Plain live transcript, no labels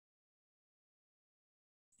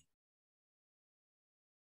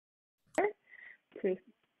to.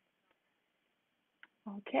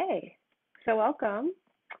 Okay, so welcome.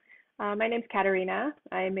 My name's Katerina.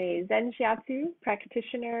 I'm a Zen Shiatsu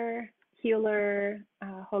practitioner, healer,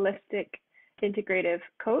 holistic integrative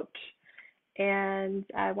coach, and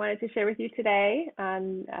I wanted to share with you today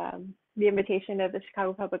on the invitation of the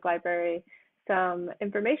Chicago Public Library some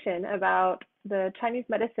information about the Chinese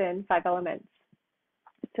medicine 5 elements.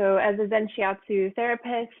 So as a Zen Shiatsu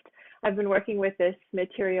therapist, I've been working with this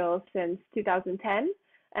material since 2010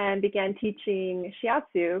 and began teaching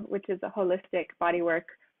Shiatsu, which is a holistic bodywork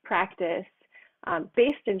practice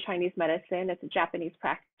based in Chinese medicine. It's a Japanese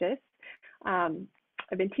practice.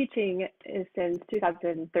 I've been teaching since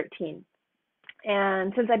 2013.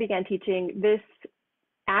 And since I began teaching, this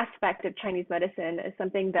aspect of Chinese medicine is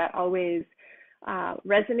something that always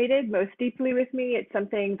resonated most deeply with me. It's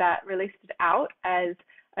something that really stood out as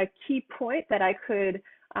a key point that I could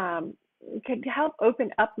help open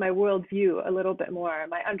up my worldview a little bit more,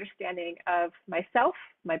 my understanding of myself,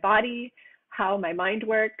 my body, how my mind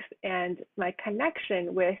works, and my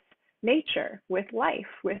connection with nature, with life,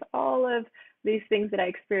 with all of these things that I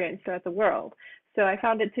experience throughout the world. So I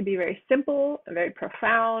found it to be very simple, very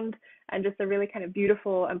profound, and just a really kind of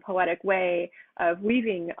beautiful and poetic way of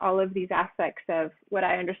weaving all of these aspects of what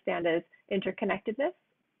I understand as interconnectedness.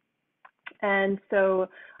 And so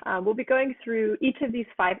we'll be going through each of these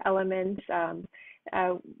 5 elements.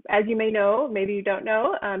 As you may know, maybe you don't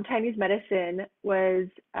know, Chinese medicine was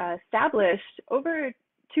established over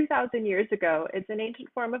 2,000 years ago. It's an ancient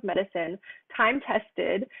form of medicine,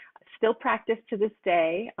 time-tested, still practiced to this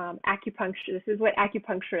day. Acupuncture, this is what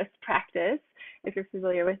acupuncturists practice, if you're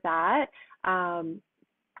familiar with that,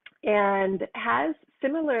 and has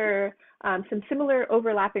some similar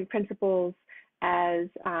overlapping principles as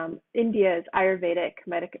India's Ayurvedic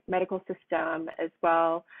medical system, as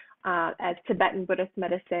well as Tibetan Buddhist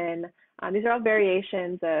medicine. These are all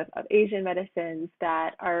variations of Asian medicines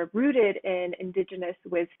that are rooted in indigenous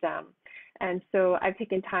wisdom. And so I've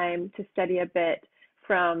taken time to study a bit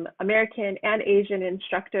from American and Asian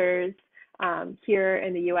instructors here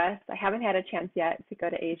in the US. I haven't had a chance yet to go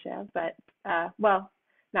to Asia, but well,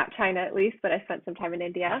 not China at least, but I spent some time in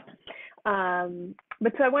India.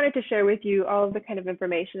 But so I wanted to share with you all of the kind of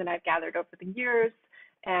information that I've gathered over the years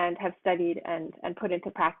and have studied and put into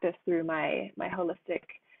practice through my holistic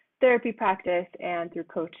therapy practice and through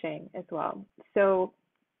coaching as well. So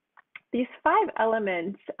these 5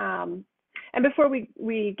 elements, and before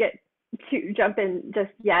we get to jump in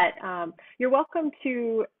just yet, you're welcome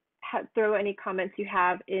to throw any comments you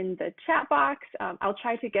have in the chat box. I'll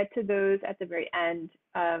try to get to those at the very end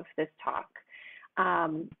of this talk.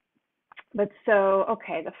 But so,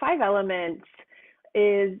 okay, the 5 elements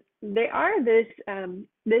they are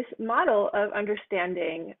this model of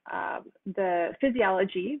understanding the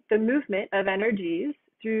physiology, the movement of energies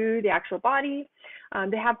through the actual body.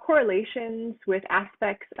 They have correlations with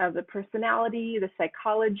aspects of the personality, the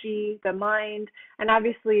psychology, the mind, and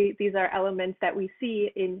obviously these are elements that we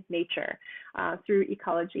see in nature through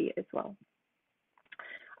ecology as well.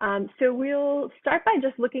 So we'll start by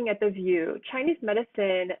just looking at the view. Chinese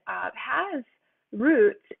medicine has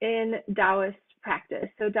roots in Taoist practice.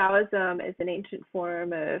 So Taoism is an ancient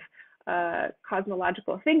form of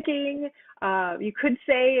cosmological thinking. You could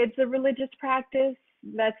say it's a religious practice.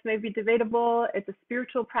 That's maybe debatable. It's a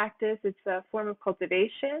spiritual practice. It's a form of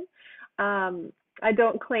cultivation. I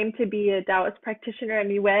don't claim to be a Taoist practitioner in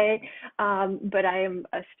any way, but I am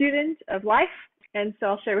a student of life, and so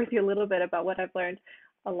I'll share with you a little bit about what I've learned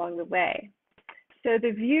along the way. So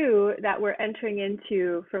the view that we're entering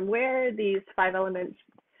into, from where these 5 elements,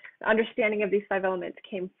 understanding of these 5 elements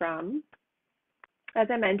came from, as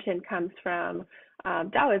I mentioned, comes from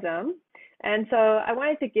Taoism. And so I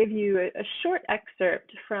wanted to give you a short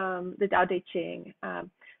excerpt from the Tao Te Ching.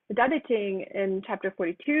 The Tao Te Ching in chapter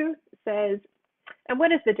 42 says, and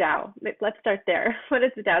what is the Tao? Let's start there. What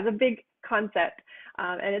is the Tao? It's a big concept,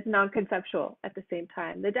 and it's non-conceptual at the same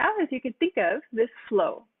time. The Tao is, you can think of this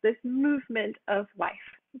flow, this movement of life.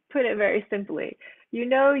 Put it very simply. You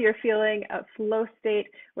know you're feeling a flow state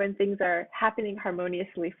when things are happening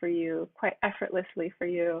harmoniously for you, quite effortlessly for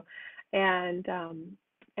you, and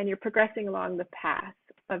you're progressing along the path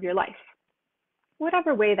of your life,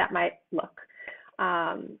 whatever way that might look.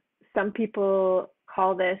 Some people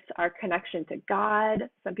call this our connection to God.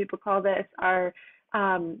 Some people call this our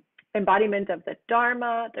embodiment of the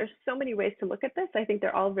Dharma. There's so many ways to look at this. I think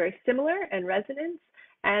they're all very similar in resonance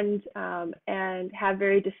and have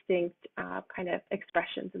very distinct kind of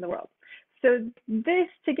expressions in the world. So this,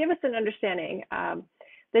 to give us an understanding,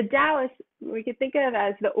 the Tao is, we could think of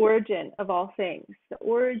as the origin of all things, the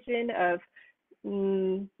origin of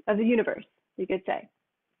the universe. you could say.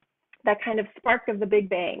 That kind of spark of the Big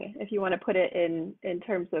Bang, if you want to put it in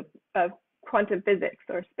terms of quantum physics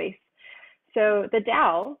or space. So the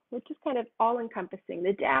Tao, which is kind of all-encompassing,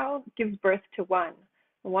 the Tao gives birth to one.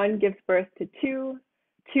 One gives birth to two,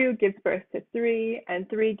 two gives birth to three, and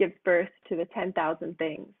three gives birth to the 10,000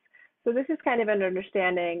 things. So this is kind of an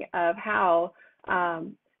understanding of how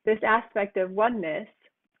this aspect of oneness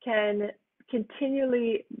can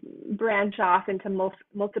continually branch off into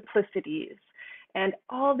multiplicities. And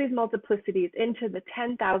all these multiplicities into the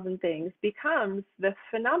 10,000 things becomes the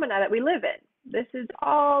phenomena that we live in. This is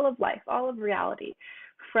all of life, all of reality,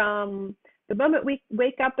 from the moment we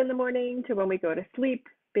wake up in the morning to when we go to sleep,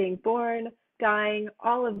 being born, dying,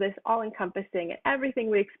 all of this, all encompassing, and everything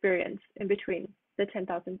we experience in between the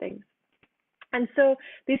 10,000 things. And so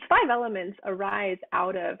these 5 elements arise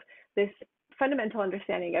out of this fundamental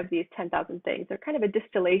understanding of these 10,000 things. They're kind of a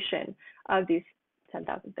distillation of these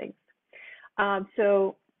 10,000 things.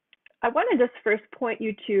 So I want to just first point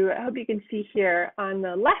you to, I hope you can see here on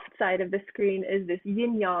the left side of the screen is this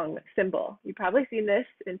yin-yang symbol. You've probably seen this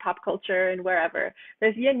in pop culture and wherever.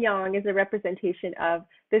 This yin-yang is a representation of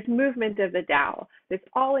this movement of the Tao, this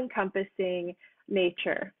all-encompassing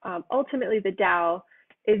nature. Ultimately, the Tao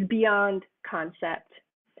is beyond concept,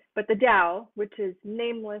 but the Tao, which is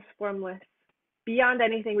nameless, formless, beyond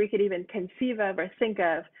anything we could even conceive of or think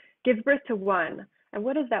of, gives birth to one. And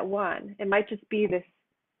what is that one? It might just be this,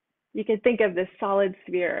 you can think of this solid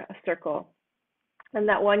sphere, a circle. And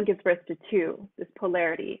that one gives birth to two, this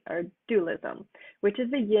polarity or dualism, which is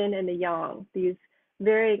the yin and the yang, these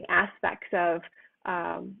varying aspects of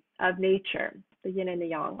nature, the yin and the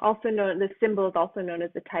yang. Also known, the symbol is also known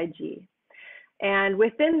as the taiji. And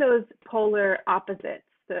within those polar opposites,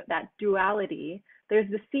 that duality, there's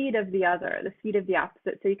the seed of the other, the seed of the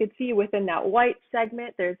opposite. So you can see within that white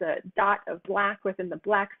segment, there's a dot of black. Within the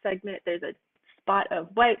black segment, there's a spot of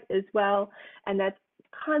white as well. And that's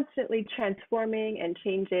constantly transforming and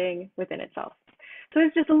changing within itself. So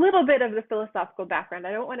it's just a little bit of the philosophical background.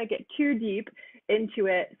 I don't want to get too deep into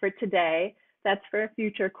it for today. That's for a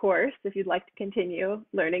future course if you'd like to continue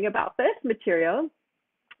learning about this material.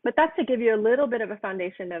 But that's to give you a little bit of a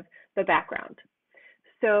foundation of the background.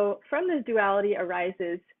 So from this duality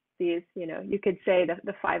arises these, you could say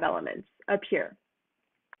the 5 elements up here.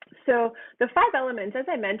 So the 5 elements, as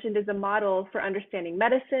I mentioned, is a model for understanding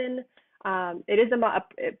medicine. It is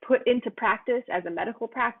put into practice as a medical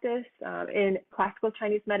practice in classical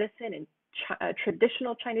Chinese medicine and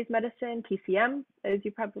traditional Chinese medicine, TCM, as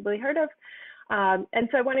you probably heard of. And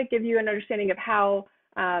so I want to give you an understanding of how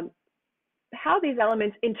these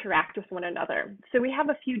elements interact with one another. So we have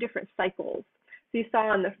a few different cycles. So you saw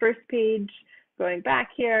on the first page, going back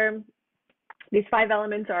here, these 5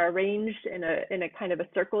 elements are arranged in a kind of a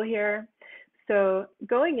circle here. So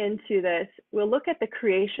going into this, we'll look at the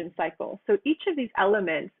creation cycle. So each of these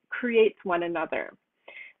elements creates one another.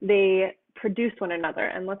 They produce one another,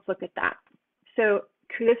 and let's look at that. So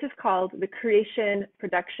this is called the creation,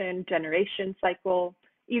 production, generation cycle.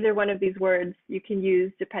 Either one of these words you can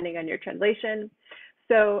use depending on your translation.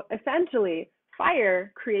 So essentially,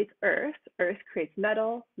 fire creates earth, earth creates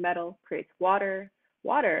metal, metal creates water,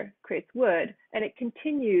 water creates wood, and it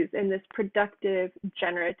continues in this productive,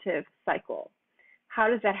 generative cycle. How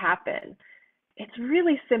does that happen? It's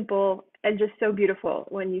really simple and just so beautiful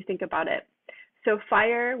when you think about it. So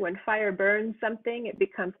fire, when fire burns something, it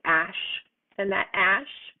becomes ash, and that ash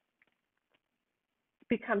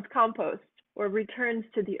becomes compost or returns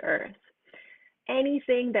to the earth.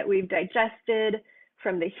 Anything that we've digested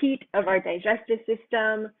from the heat of our digestive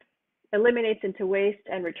system eliminates into waste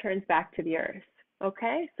and returns back to the earth.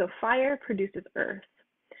 Okay, so fire produces earth.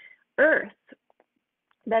 Earth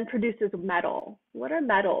then produces metal. What are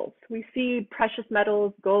metals? We see precious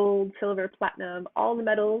metals, gold, silver, platinum, all the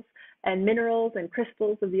metals and minerals and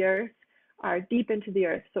crystals of the earth are deep into the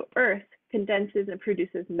earth. So earth condenses and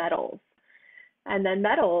produces metals. And then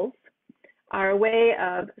metals are a way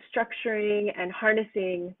of structuring and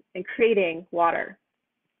harnessing and creating water.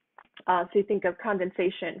 So you think of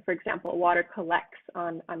condensation, for example, water collects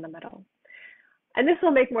on the metal. And this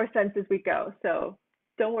will make more sense as we go, so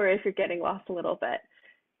don't worry if you're getting lost a little bit.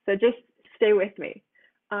 So just stay with me.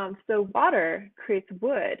 So water creates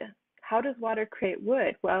wood. How does water create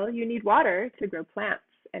wood? Well, you need water to grow plants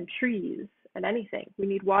and trees and anything. We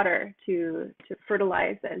need water to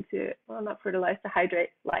fertilize and to hydrate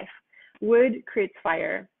life. Wood creates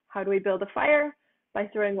fire. How do we build a fire? By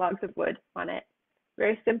throwing logs of wood on it.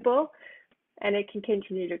 Very simple, and it can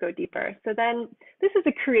continue to go deeper. So then this is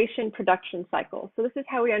a creation production cycle. So this is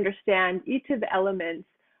how we understand each of the elements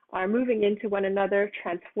are moving into one another,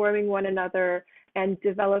 transforming one another, and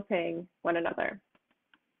developing one another.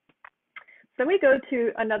 So we go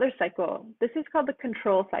to another cycle. This is called the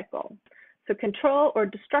control cycle. So control or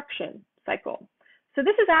destruction cycle. So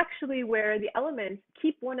this is actually where the elements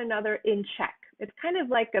keep one another in check. It's kind of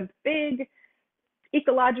like a big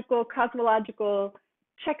ecological, cosmological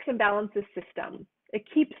checks and balances system. It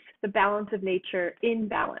keeps the balance of nature in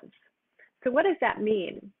balance. So what does that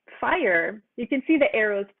mean? Fire, you can see the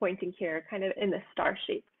arrows pointing here, kind of in the star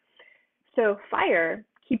shape. So fire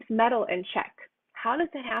keeps metal in check. How does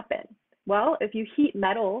it happen? Well, if you heat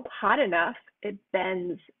metal hot enough, it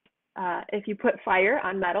bends. If you put fire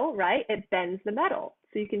on metal, right, it bends the metal.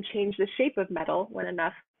 So you can change the shape of metal when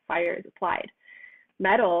enough fire is applied.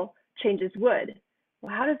 Metal changes wood.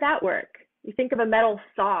 Well, how does that work? You think of a metal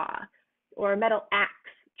saw or a metal axe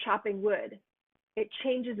chopping wood. It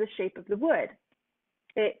changes the shape of the wood.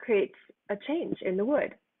 It creates a change in the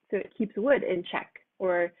wood. So it keeps wood in check,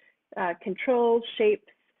 or controls, shapes,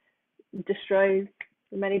 destroys,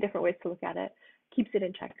 many different ways to look at it, keeps it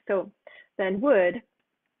in check. So then wood,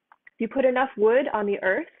 if you put enough wood on the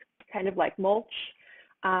earth, kind of like mulch,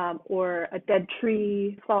 or a dead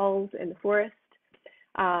tree falls in the forest,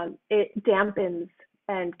 it dampens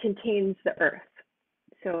and contains the earth.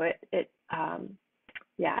 So it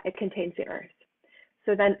contains the earth.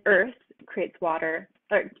 So then earth creates water,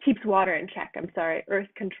 or keeps water in check, Earth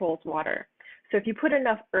controls water. So if you put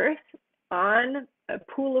enough earth on a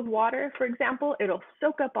pool of water, for example, it'll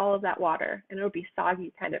soak up all of that water and it'll be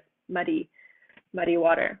soggy, kind of muddy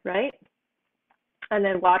water, right? And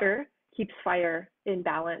then water keeps fire in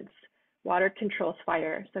balance. Water controls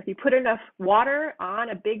fire. So if you put enough water on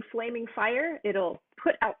a big flaming fire, it'll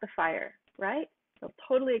put out the fire, right? It'll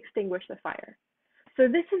totally extinguish the fire. So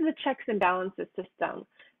this is the checks and balances system,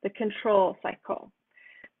 the control cycle.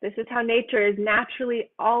 This is how nature is naturally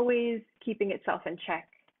always keeping itself in check.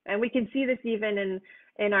 And we can see this even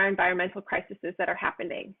in our environmental crises that are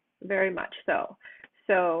happening, very much so.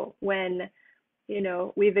 So when,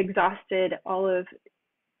 we've exhausted all of,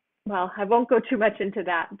 well, I won't go too much into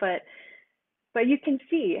that, but you can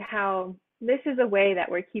see how this is a way that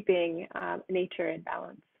we're keeping nature in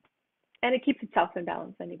balance. And it keeps itself in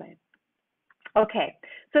balance anyway. Okay,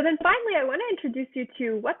 so then finally, I want to introduce you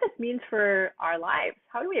to what this means for our lives.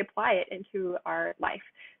 How do we apply it into our life?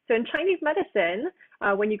 So in Chinese medicine,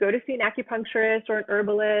 when you go to see an acupuncturist or an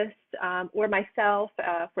herbalist, or myself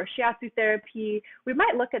for shiatsu therapy, we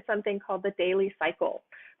might look at something called the daily cycle.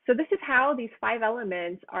 So this is how these 5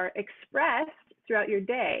 elements are expressed throughout your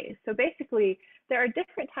day. So basically, there are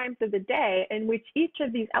different times of the day in which each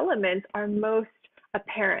of these elements are most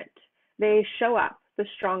apparent. They show up the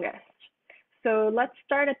strongest. So let's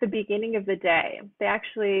start at the beginning of the day. They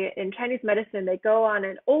actually, in Chinese medicine, they go on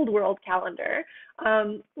an old world calendar,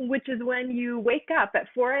 which is when you wake up at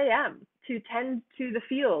 4 a.m. to tend to the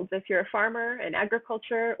fields. If you're a farmer in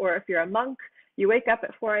agriculture, or if you're a monk, you wake up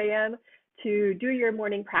at 4 a.m. to do your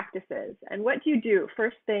morning practices. And what do you do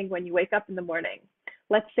first thing when you wake up in the morning?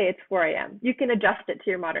 Let's say it's 4 a.m. You can adjust it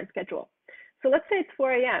to your modern schedule. So let's say it's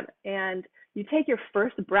 4 a.m. and you take your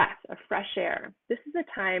first breath of fresh air. This is a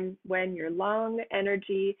time when your lung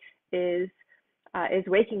energy is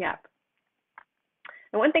waking up.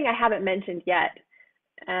 And one thing I haven't mentioned yet,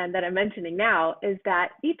 and that I'm mentioning now, is that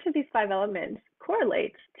each of these 5 elements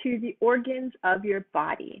correlates to the organs of your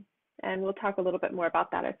body. And we'll talk a little bit more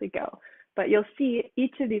about that as we go. But you'll see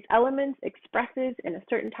each of these elements expresses in a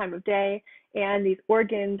certain time of day, and these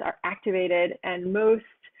organs are activated, and most,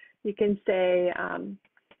 you can say,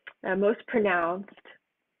 most pronounced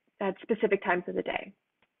at specific times of the day.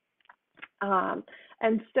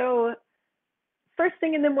 And so first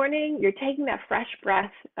thing in the morning, you're taking that fresh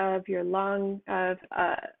breath of your lung,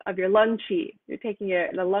 of your lung qi. You're taking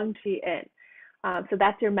the lung qi in. So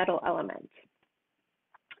that's your metal element.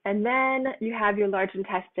 And then you have your large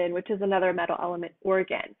intestine, which is another metal element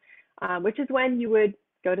organ, which is when you would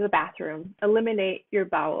go to the bathroom, eliminate your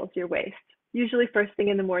bowels, your waste. Usually first thing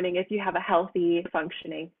in the morning if you have a healthy,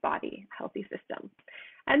 functioning body, healthy system.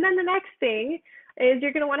 And then the next thing is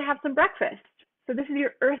you're going to want to have some breakfast. So this is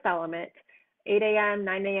your earth element, 8 a.m.,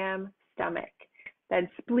 9 a.m., stomach. Then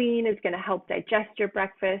spleen is going to help digest your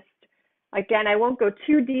breakfast. Again, I won't go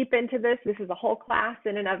too deep into this. This is a whole class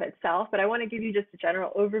in and of itself, but I want to give you just a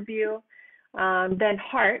general overview. Then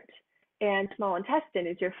heart and small intestine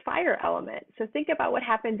is your fire element. So think about what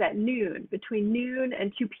happens at noon, between noon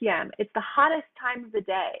and 2 p.m. It's the hottest time of the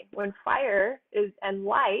day when fire and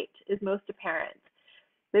light is most apparent.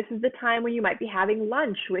 This is the time when you might be having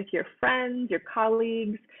lunch with your friends, your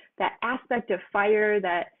colleagues, that aspect of fire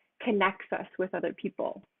that connects us with other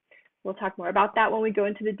people. We'll talk more about that when we go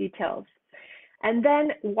into the details. And then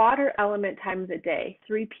water element time of the day,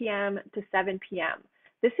 3 p.m. to 7 p.m.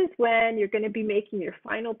 This is when you're going to be making your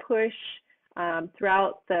final push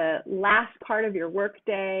throughout the last part of your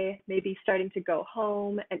workday, maybe starting to go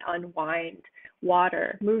home and unwind.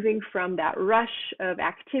 Water, moving from that rush of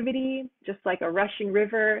activity, just like a rushing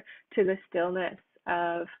river, to the stillness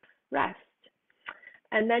of rest.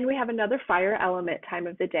 And then we have another fire element time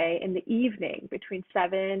of the day in the evening between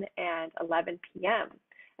 7 and 11 p.m.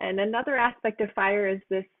 And another aspect of fire is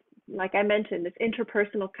this, like I mentioned, this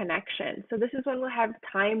interpersonal connection. So this is when we'll have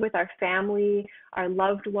time with our family, our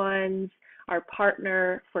loved ones, our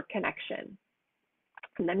partner for connection.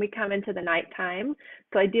 And then we come into the nighttime.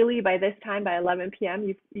 So ideally by this time, by 11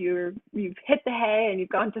 p.m., you've hit the hay and you've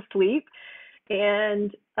gone to sleep.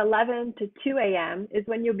 And 11 to 2 a.m. is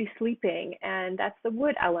when you'll be sleeping, and that's the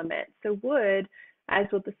wood element. So wood, as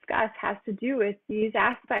we'll discuss, has to do with these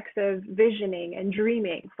aspects of visioning and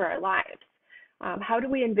dreaming for our lives. How do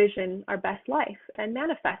we envision our best life and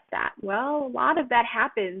manifest that? Well, a lot of that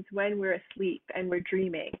happens when we're asleep and we're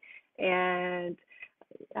dreaming. And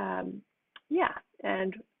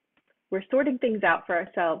and we're sorting things out for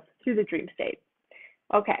ourselves through the dream state.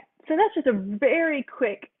 Okay, so that's just a very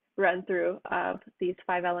quick run through of these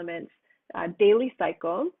 5 elements daily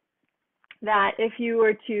cycle, that if you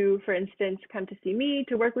were to, for instance, come to see me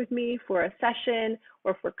to work with me for a session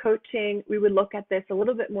or for coaching, we would look at this a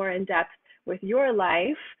little bit more in depth with your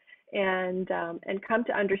life and come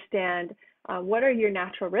to understand what are your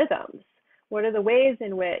natural rhythms. What are the ways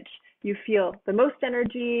in which you feel the most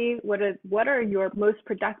energy? What are your most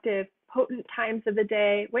productive, potent times of the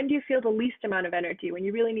day? When do you feel the least amount of energy? When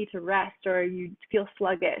you really need to rest, or you feel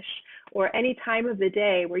sluggish, or any time of the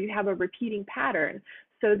day where you have a repeating pattern.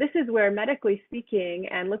 So this is where, medically speaking,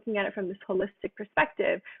 and looking at it from this holistic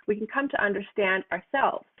perspective, we can come to understand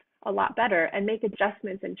ourselves a lot better and make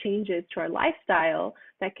adjustments and changes to our lifestyle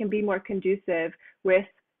that can be more conducive with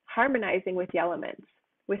harmonizing with the elements,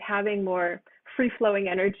 with having more free-flowing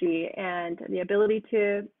energy and the ability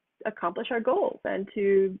to accomplish our goals and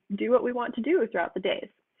to do what we want to do throughout the days.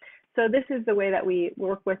 So this is the way that we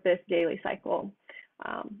work with this daily cycle.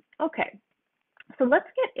 Okay, so let's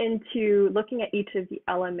get into looking at each of the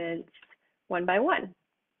elements one by one.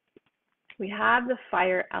 We have the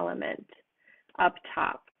fire element up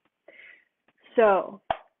top. So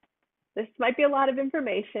this might be a lot of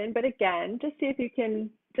information, but again, just see if you can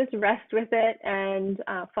just rest with it and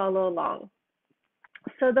follow along.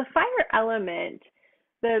 So the fire element,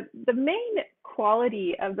 the main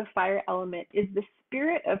quality of the fire element is the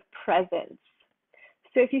spirit of presence.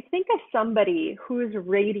 So if you think of somebody who is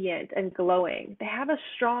radiant and glowing, they have a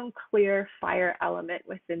strong, clear fire element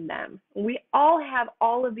within them. We all have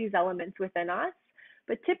all of these elements within us,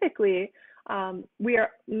 but typically we are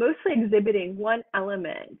mostly exhibiting one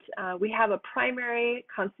element. We have a primary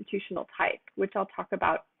constitutional type, which I'll talk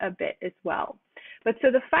about a bit as well. But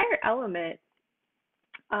so the fire element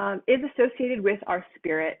is associated with our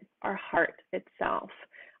spirit, our heart itself,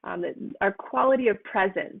 our quality of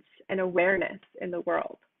presence and awareness in the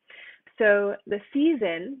world. So the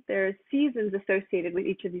season, there's seasons associated with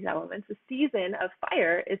each of these elements. The season of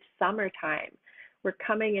fire is summertime. We're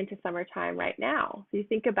coming into summertime right now. So you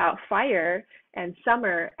think about fire and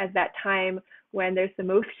summer as that time when there's the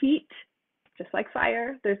most heat, just like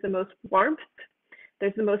fire. There's the most warmth.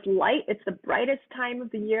 There's the most light. It's the brightest time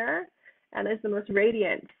of the year. And there's the most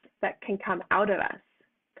radiance that can come out of us.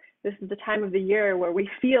 This is the time of the year where we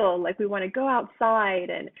feel like we want to go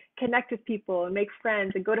outside and connect with people and make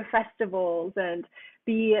friends and go to festivals and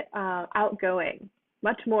be outgoing,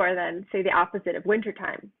 much more than, say, the opposite of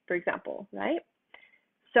wintertime, for example, right?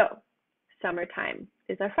 So summertime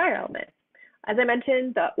is our fire element. As I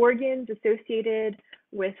mentioned, the organs associated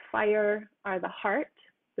with fire are the heart,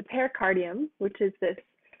 the pericardium, which is this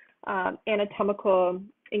anatomical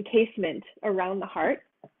encasement around the heart,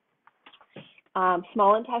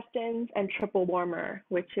 small intestines, and triple warmer,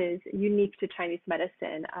 which is unique to Chinese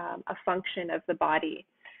medicine, a function of the body.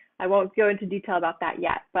 I won't go into detail about that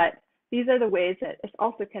yet, but these are the ways that it's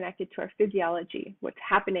also connected to our physiology, what's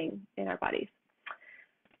happening in our bodies.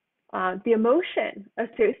 The emotion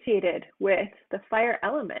associated with the fire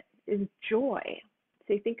element is joy.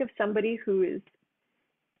 So you think of somebody who is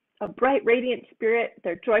a bright, radiant spirit,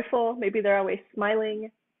 they're joyful, maybe they're always smiling,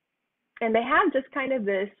 and they have just kind of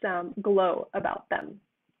this glow about them.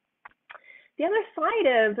 The other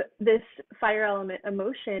side of this fire element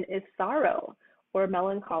emotion is sorrow or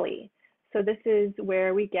melancholy. So this is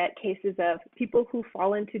where we get cases of people who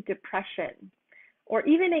fall into depression or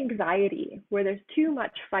even anxiety, where there's too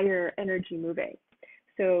much fire energy moving.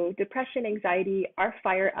 So depression, anxiety are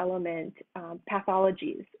fire element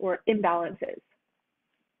pathologies or imbalances.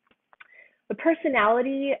 The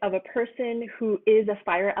personality of a person who is a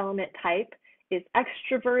fire element type is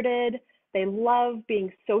extroverted. They love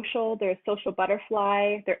being social. They're a social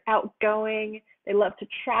butterfly. They're outgoing. They love to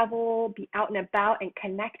travel, be out and about, and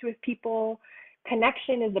connect with people.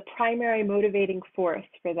 Connection is the primary motivating force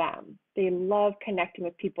for them. They love connecting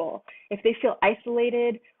with people. If they feel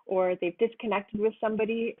isolated or they've disconnected with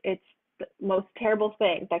somebody, it's the most terrible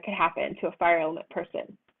thing that could happen to a fire element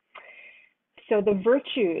person. So the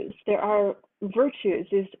virtues, there are virtues,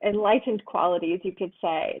 these enlightened qualities, you could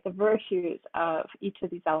say, the virtues of each of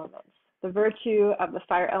these elements. The virtue of the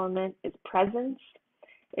fire element is presence.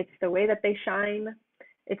 It's the way that they shine.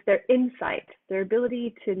 It's their insight, their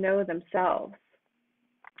ability to know themselves.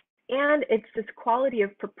 And it's this quality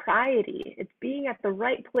of propriety. It's being at the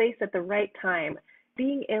right place at the right time,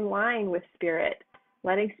 being in line with spirit,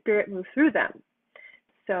 letting spirit move through them.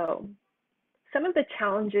 So some of the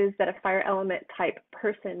challenges that a fire element type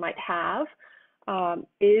person might have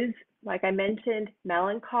is, like I mentioned,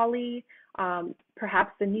 melancholy,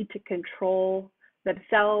 perhaps the need to control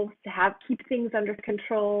themselves, to keep things under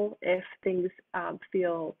control if things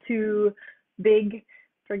feel too big,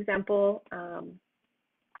 for example,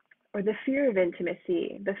 or the fear of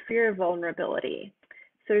intimacy, the fear of vulnerability.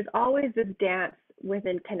 So there's always this dance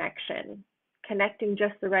within connection. Connecting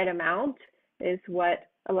just the right amount is what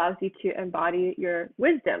allows you to embody your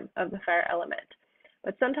wisdom of the fire element.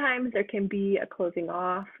 But sometimes there can be a closing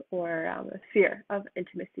off or a fear of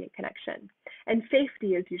intimacy and connection. And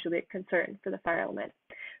safety is usually a concern for the fire element.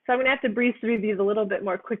 So I'm going to have to breeze through these a little bit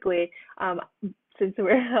more quickly since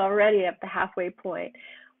we're already at the halfway point.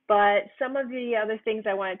 But some of the other things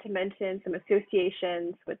I wanted to mention, some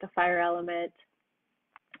associations with the fire element,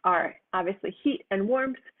 are obviously heat and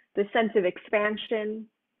warmth, the sense of expansion,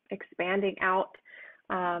 expanding out,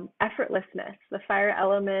 effortlessness. The fire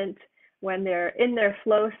element, when they're in their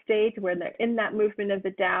flow state, when they're in that movement of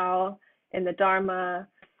the Tao, in the Dharma,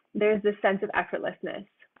 there's this sense of effortlessness.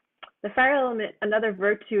 The fire element, another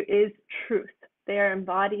virtue is truth. They are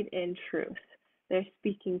embodied in truth. They're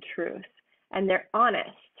speaking truth, and they're honest,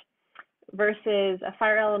 versus a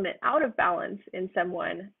fire element out of balance in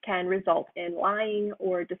someone can result in lying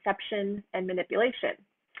or deception and manipulation.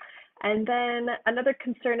 And then another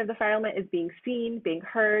concern of the fire element is being seen, being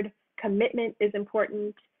heard. Commitment is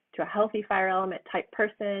important to a healthy fire element type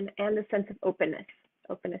person, and the sense of openness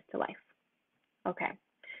to life. Okay,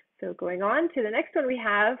 so going on to the next one, we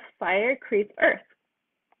have fire creates earth.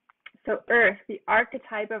 So earth, the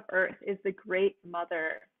archetype of earth is the great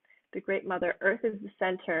mother. The great mother, earth is the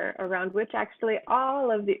center around which actually all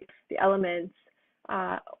of the elements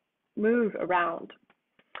move around.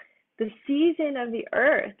 The season of the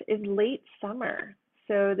earth is late summer.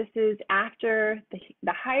 So this is after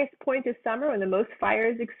the highest point of summer when the most fire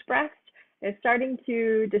is expressed. It's starting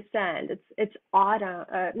to descend. It's autumn,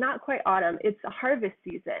 not quite autumn, it's a harvest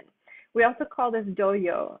season. We also call this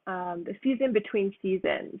doyo, the season between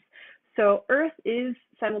seasons. So earth is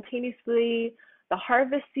simultaneously the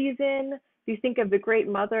harvest season. If you think of the great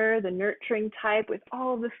mother, the nurturing type with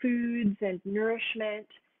all the foods and nourishment,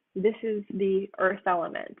 this is the earth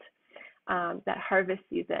element, that harvest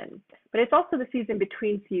season. But it's also the season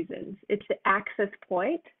between seasons. It's the axis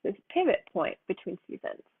point, this pivot point between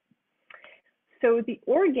seasons. So the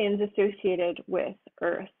organs associated with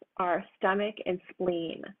earth are stomach and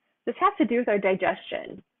spleen. This has to do with our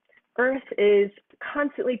digestion. Earth is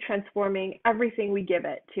constantly transforming everything we give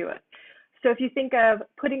it to it. So if you think of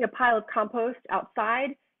putting a pile of compost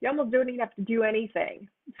outside, you almost don't even have to do anything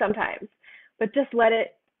sometimes, but just let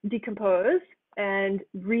it decompose and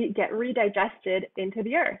get redigested into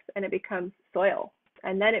the earth, and it becomes soil,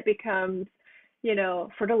 and then it becomes,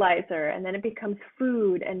 fertilizer, and then it becomes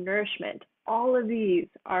food and nourishment. All of these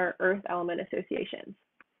are earth element associations.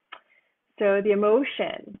 So the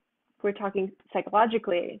emotion, if we're talking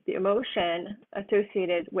psychologically, the emotion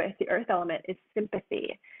associated with the earth element is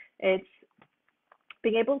sympathy. It's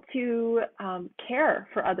being able to care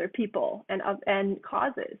for other people and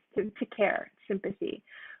causes, to care, sympathy.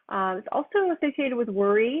 It's also associated with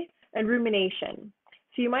worry and rumination.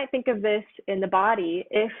 So you might think of this in the body.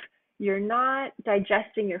 If you're not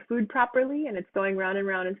digesting your food properly and it's going round and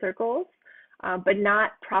round in circles, but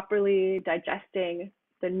not properly digesting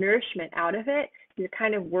the nourishment out of it, you're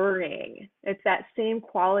kind of worrying. It's that same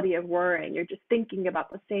quality of worrying. You're just thinking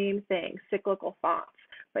about the same thing, cyclical thoughts,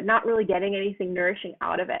 but not really getting anything nourishing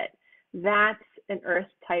out of it. That's an earth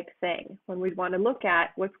type thing when we want to look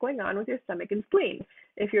at what's going on with your stomach and spleen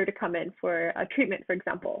if you were to come in for a treatment, for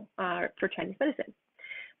example, for Chinese medicine.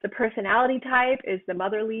 The personality type is the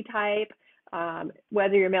motherly type,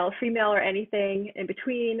 whether you're male or female or anything in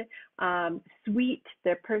between. Sweet,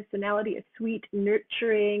 their personality is sweet,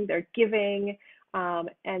 nurturing, they're giving,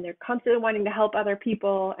 and they're constantly wanting to help other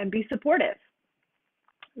people and be supportive.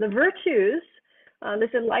 The virtues, this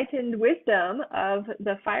enlightened wisdom of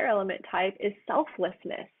the fire element type is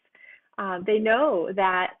selflessness. They know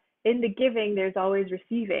that in the giving, there's always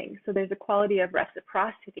receiving. So there's a quality of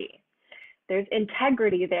reciprocity. There's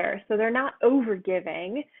integrity there. So they're not over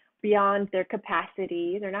giving beyond their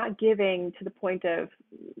capacity. They're not giving to the point of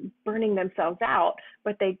burning themselves out,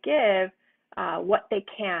 but they give what they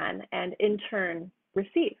can and in turn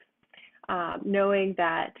receive, knowing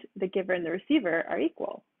that the giver and the receiver are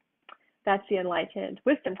equal. That's the enlightened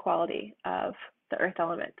wisdom quality of the earth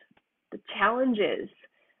element. The challenges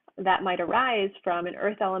that might arise from an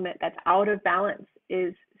earth element that's out of balance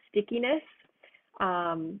is stickiness,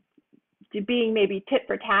 being maybe tit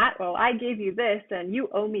for tat. Well, I gave you this and you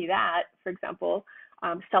owe me that, for example.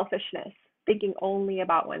 Selfishness, thinking only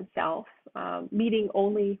about oneself, meeting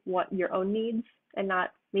only your own needs and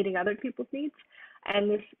not meeting other people's needs.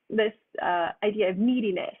 And this idea of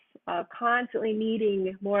neediness, constantly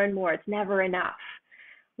needing more and more. It's never enough.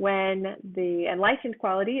 When the enlightened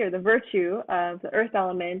quality or the virtue of the earth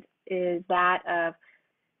element is that of,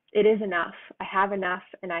 it is enough. I have enough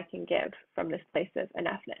and I can give from this place of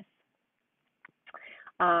enoughness.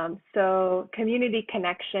 So community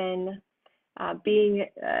connection, being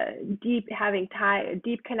deep, having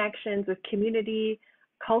deep connections with community,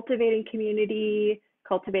 cultivating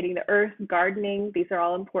the earth, gardening. These are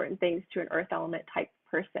all important things to an earth element type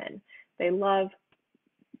person. They love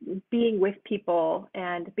being with people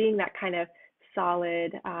and being that kind of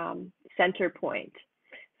solid center point.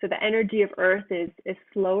 So the energy of earth is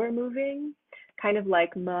slower moving, kind of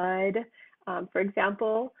like mud, for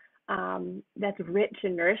example, that's rich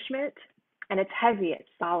in nourishment, and it's heavy, it's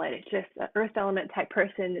solid. It's just an earth element type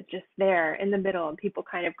person is just there in the middle, and people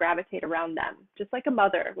kind of gravitate around them, just like a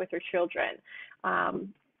mother with her children.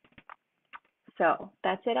 So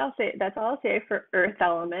that's it. That's all I'll say for earth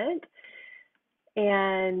element.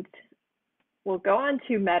 And we'll go on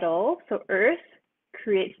to metal. So earth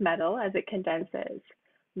creates metal as it condenses.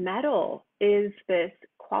 Metal is this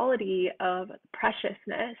quality of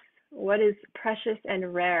preciousness. What is precious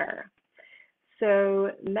and rare?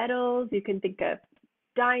 So metals, you can think of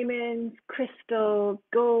diamonds, crystal,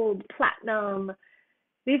 gold, platinum.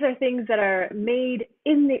 These are things that are made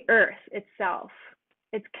in the earth itself.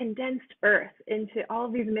 It's condensed earth into all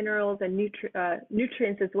of these minerals and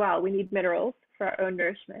nutrients as well. We need minerals for our own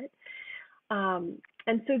nourishment.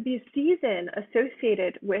 And so the season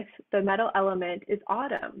associated with the metal element is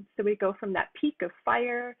autumn. So we go from that peak of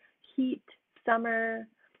fire, heat, summer,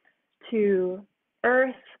 to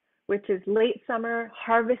earth, which is late summer,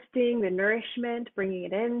 harvesting the nourishment, bringing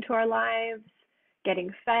it into our lives,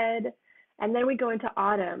 getting fed. And then we go into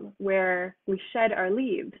autumn, where we shed our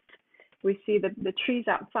leaves. We see the trees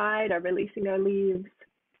outside are releasing their leaves,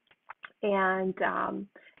 and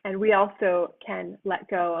we also can let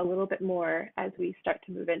go a little bit more as we start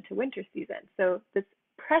to move into winter season. So this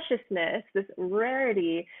preciousness, this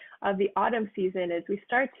rarity of the autumn season is we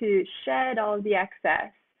start to shed all of the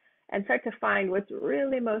excess and start to find what's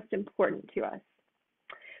really most important to us.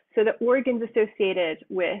 So the organs associated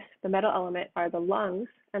with the metal element are the lungs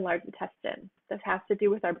and large intestine. This has to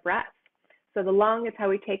do with our breath. So the lung is how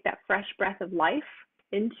we take that fresh breath of life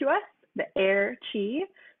into us, the air, chi,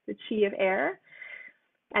 the chi of air,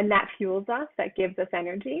 and that fuels us, that gives us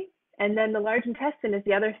energy. And then the large intestine is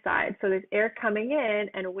the other side. So there's air coming in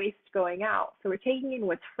and waste going out. So we're taking in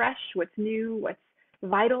what's fresh, what's new, what's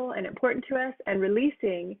vital and important to us, and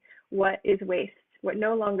releasing what is waste, what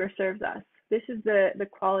no longer serves us. This is the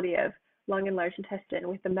quality of lung and large intestine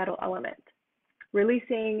with the metal element.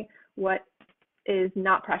 Releasing what is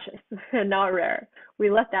not precious and not rare. We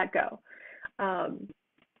let that go.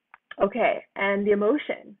 Okay, and the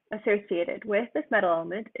emotion associated with this metal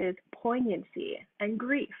element is poignancy and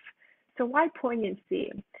grief. So why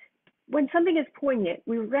poignancy? When something is poignant,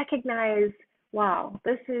 we recognize, wow,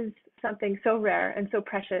 this is something so rare and so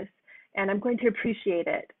precious, and I'm going to appreciate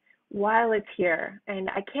it while it's here. And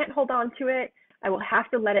I can't hold on to it. I will have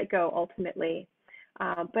to let it go ultimately,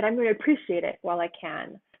 but I'm going to appreciate it while I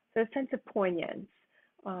can. So a sense of poignance.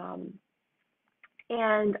 And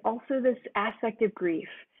also this aspect of grief.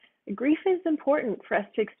 Grief is important for us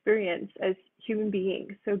to experience as human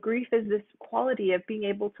beings. So grief is this quality of being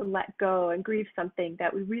able to let go and grieve something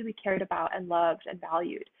that we really cared about and loved and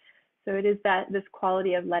valued. So it is this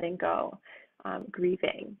quality of letting go,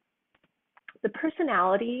 grieving. The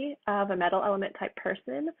personality of a metal element type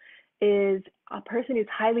person is a person who's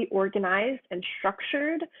highly organized and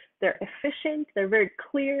structured. They're efficient, they're very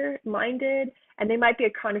clear-minded, and they might be a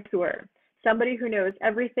connoisseur, somebody who knows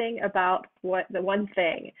everything about what the one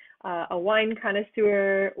thing, a wine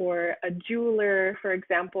connoisseur or a jeweler, for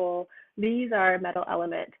example. These are metal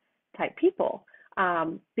element type people.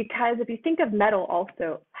 Because if you think of metal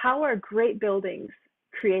also, how are great buildings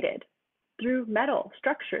created? Through metal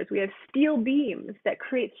structures. We have steel beams that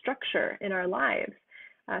create structure in our lives,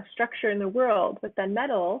 structure in the world, but then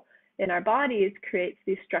metal in our bodies creates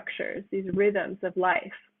these structures, these rhythms of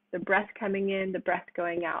life. The breath coming in, the breath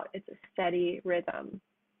going out. It's a steady rhythm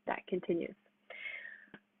that continues.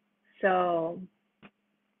 So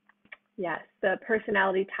yes, the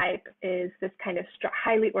personality type is this kind of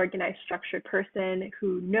highly organized, structured person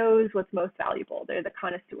who knows what's most valuable. They're the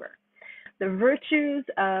connoisseur. The virtues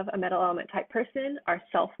of a metal element type person are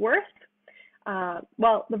self-worth.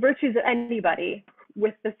 Well, the virtues of anybody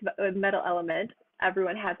with this metal element,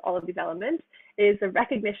 everyone has all of these elements, is the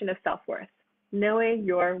recognition of self-worth, knowing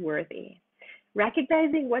you're worthy,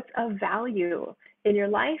 recognizing what's of value in your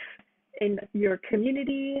life, in your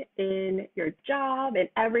community, in your job, in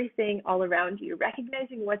everything all around you,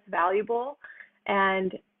 recognizing what's valuable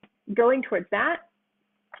and going towards that,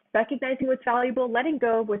 recognizing what's valuable, letting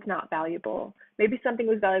go of what's not valuable. Maybe something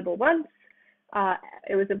was valuable once,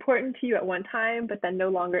 it was important to you at one time, but then no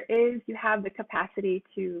longer is. You have the capacity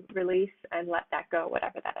to release and let that go,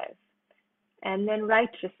 whatever that is. And then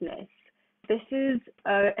righteousness. This is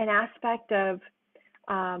an aspect of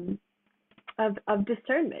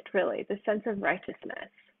discernment, really, the sense of righteousness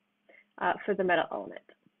for the metal element.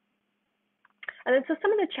 And then so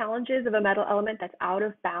some of the challenges of a metal element that's out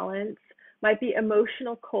of balance might be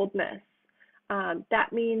emotional coldness.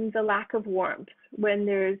 That means a lack of warmth when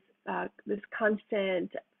there's this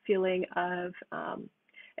constant feeling of,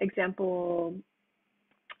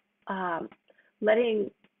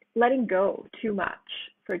 letting go too much,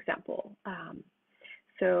 for example.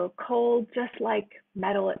 So cold, just like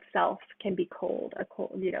metal itself can be cold. A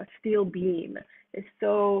cold, steel beam is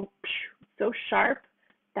so sharp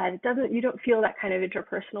that you don't feel that kind of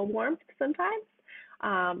interpersonal warmth sometimes.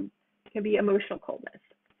 It can be emotional coldness.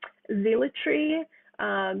 Zealotry,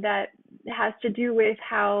 that has to do with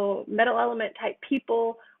how metal element type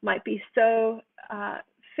people might be so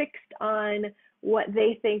fixed on what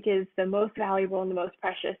they think is the most valuable and the most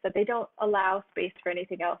precious that they don't allow space for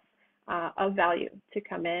anything else of value to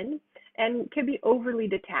come in, and can be overly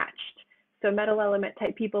detached. So metal element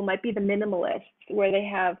type people might be the minimalists, where they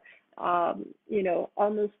have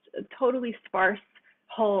almost a totally sparse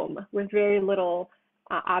home with very little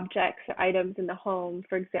objects or items in the home,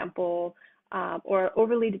 for example, or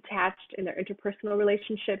overly detached in their interpersonal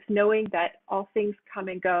relationships, knowing that all things come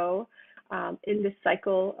and go in this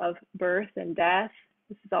cycle of birth and death.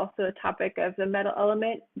 This is also a topic of the metal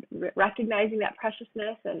element, recognizing that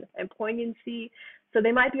preciousness and poignancy. So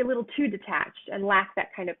they might be a little too detached and lack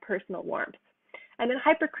that kind of personal warmth. And then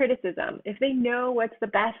hypercriticism. If they know what's the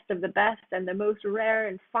best of the best and the most rare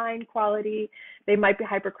and fine quality, they might be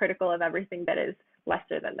hypercritical of everything that is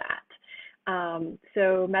lesser than that.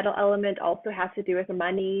 So metal element also has to do with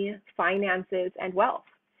money, finances, and wealth.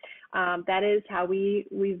 That is how we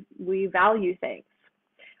value things,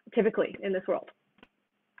 typically in this world.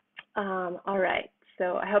 All right,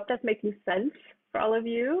 so I hope that's making sense for all of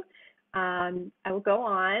you. I will go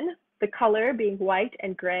on. The color being white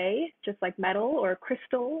and gray, just like metal or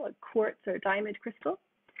crystal, like quartz or diamond crystal,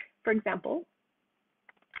 for example.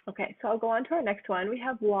 Okay, so I'll go on to our next one. We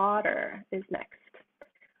have water is next.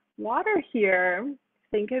 Water here,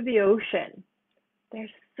 think of the ocean. There's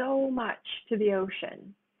so much to the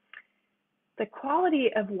ocean. The quality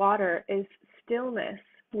of water is stillness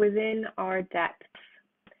within our depths.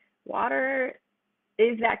 Water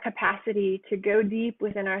is that capacity to go deep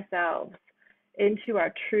within ourselves, into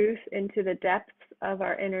our truth, into the depths of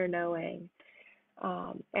our inner knowing,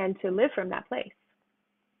 and to live from that place.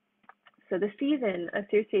 So the season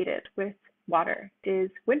associated with water is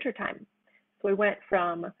wintertime. So we went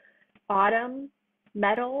from autumn,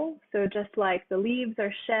 metal, so just like the leaves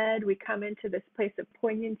are shed, we come into this place of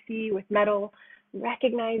poignancy with metal,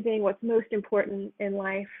 recognizing what's most important in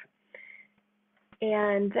life.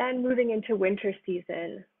 And then moving into winter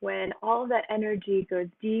season, when all that energy goes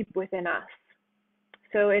deep within us.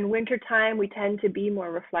 So in wintertime, we tend to be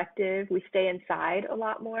more reflective. We stay inside a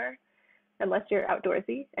lot more, unless you're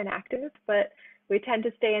outdoorsy and active, but we tend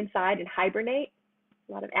to stay inside and hibernate.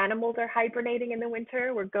 A lot of animals are hibernating in the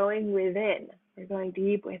winter. We're going within. We're going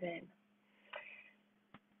deep within.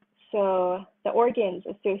 So the organs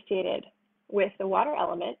associated with the water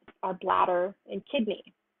element are bladder and kidney.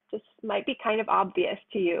 This might be kind of obvious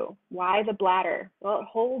to you. Why the bladder? Well, it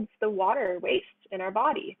holds the water waste in our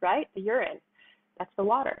body, right? The urine, that's the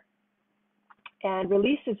water, and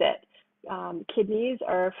releases it. Kidneys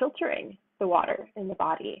are filtering the water in the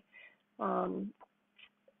body.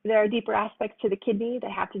 There are deeper aspects to the kidney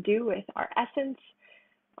that have to do with our essence.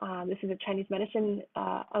 This is a Chinese medicine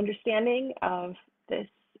understanding of this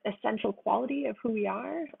essential quality of who we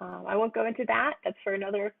are. I won't go into that. That's for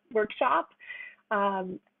another workshop.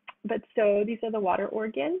 But so these are the water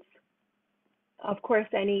organs. Of course,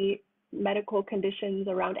 any medical conditions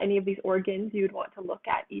around any of these organs, you'd want to look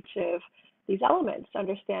at each of these elements to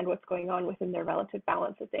understand what's going on within their relative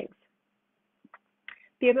balance of things.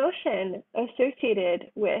 The emotion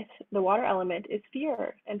associated with the water element is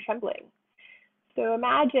fear and trembling. So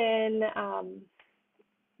imagine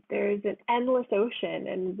there's an endless ocean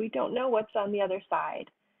and we don't know what's on the other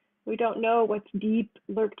side. We don't know what's deep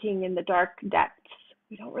lurking in the dark depths.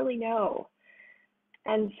 We don't really know.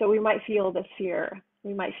 And so we might feel this fear.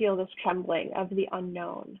 We might feel this trembling of the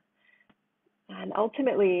unknown. And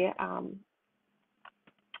ultimately,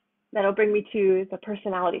 that'll bring me to the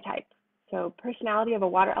personality type. So personality of a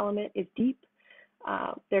water element is deep.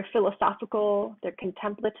 They're philosophical, they're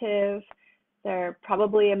contemplative, they're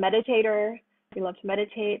probably a meditator. They love to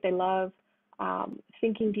meditate. They love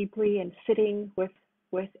thinking deeply and sitting with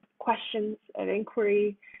questions of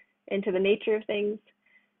inquiry into the nature of things.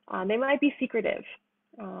 They might be secretive,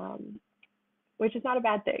 which is not a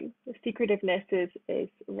bad thing. The secretiveness is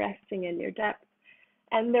resting in your depth.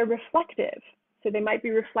 And they're reflective. So they might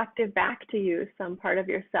be reflective back to you, some part of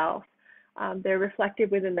yourself. They're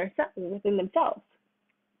reflective within themselves.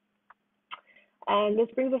 And this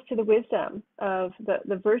brings us to the wisdom of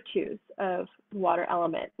the virtues of the water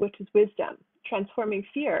element, which is wisdom, transforming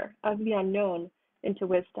fear of the unknown into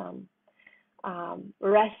wisdom,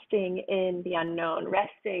 resting in the unknown,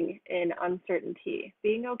 resting in uncertainty,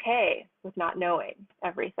 being okay with not knowing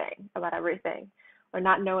everything about everything, or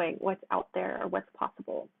not knowing what's out there or what's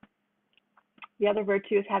possible. The other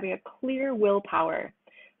virtue is having a clear willpower.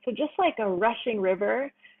 So just like a rushing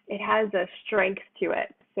river, it has a strength to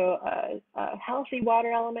it. So a healthy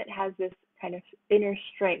water element has this kind of inner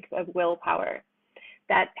strength of willpower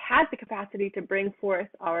that has the capacity to bring forth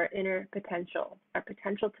our inner potential, our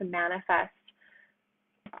potential to manifest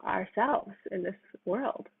ourselves in this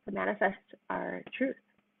world, to manifest our truth.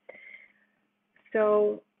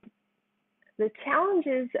 So the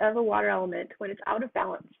challenges of a water element when it's out of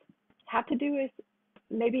balance have to do with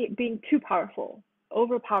maybe being too powerful,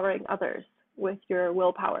 overpowering others with your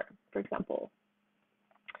willpower, for example,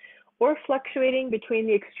 or fluctuating between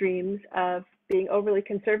the extremes of being overly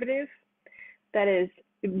conservative, that is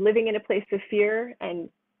living in a place of fear and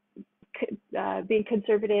being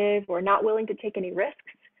conservative or not willing to take any risks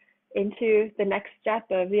into the next step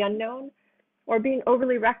of the unknown, or being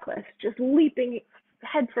overly reckless, just leaping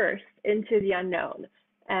headfirst into the unknown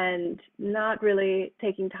and not really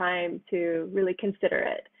taking time to really consider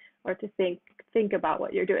it or to think about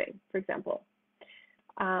what you're doing, for example.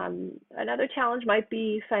 Another challenge might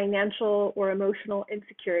be financial or emotional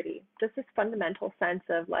insecurity, just this fundamental sense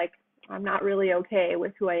of like, I'm not really okay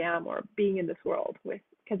with who I am or being in this world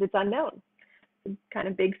because it's unknown. It's kind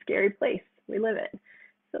of big, scary place we live in.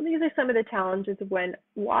 So these are some of the challenges of when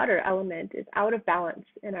water element is out of balance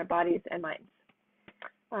in our bodies and minds.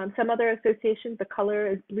 Some other associations, the color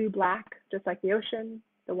is blue-black, just like the ocean,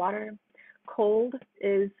 the water. Cold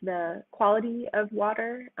is the quality of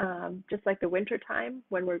water, just like the winter time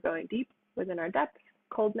when we're going deep within our depths,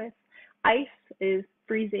 coldness. Ice is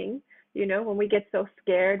freezing. You know, when we get so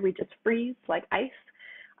scared, we just freeze like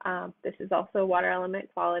ice. This is also water element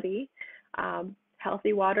quality.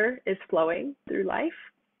 Healthy water is flowing through life.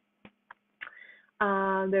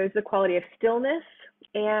 There's the quality of stillness,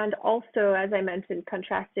 and also, as I mentioned,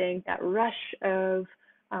 contrasting that rush of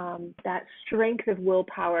that strength of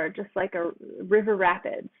willpower, just like a river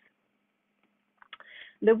rapids.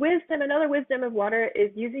 The wisdom, another wisdom of water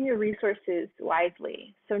is using your resources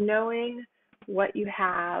wisely. So knowing what you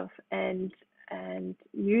have and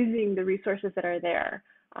using the resources that are there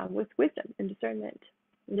with wisdom and discernment.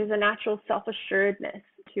 And there's a natural self-assuredness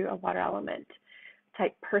to a water element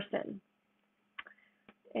type person.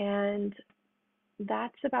 And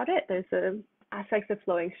that's about it. There's the aspects of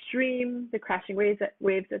flowing stream, the crashing waves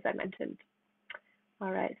as I mentioned.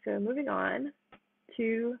 All right, so moving on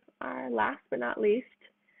to our last but not least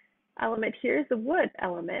element here is the wood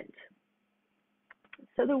element.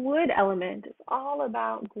 So the wood element is all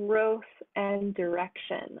about growth and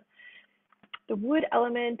direction. The wood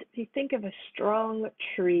element, if you think of a strong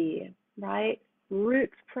tree, right?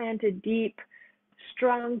 Roots planted deep,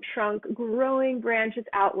 strong trunk, growing branches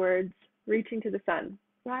outwards, reaching to the sun,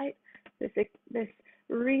 right? This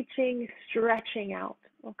reaching, stretching out,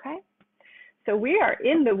 okay? So we are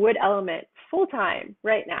in the wood element full time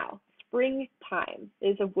right now. Springtime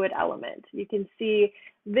is a wood element. You can see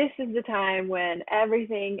this is the time when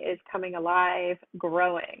everything is coming alive,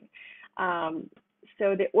 growing.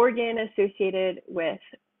 So the organ associated with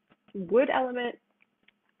wood element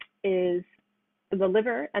is the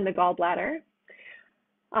liver and the gallbladder.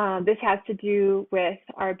 This has to do with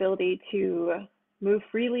our ability to move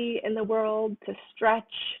freely in the world, to stretch,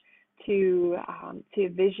 to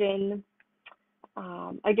vision.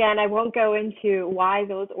 Again, I won't go into why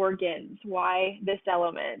those organs, why this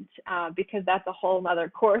element, because that's a whole other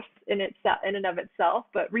course in and of itself,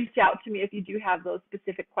 but reach out to me if you do have those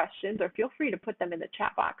specific questions, or feel free to put them in the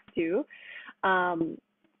chat box too. I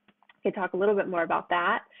can talk a little bit more about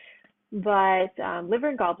that. But liver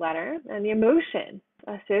and gallbladder, and the emotion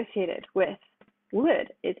associated with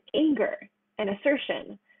wood is anger and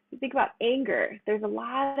assertion. You think about anger, there's a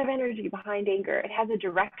lot of energy behind anger. It has a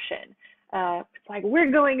direction. It's like,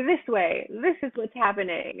 we're going this way. This is what's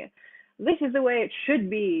happening. This is the way it should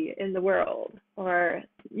be in the world, or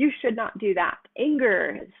you should not do that.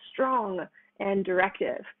 Anger is strong and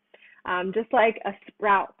directive. Just like a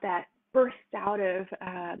sprout that bursts out of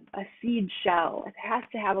a seed shell. It has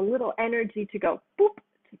to have a little energy to go boop,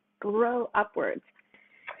 to grow upwards.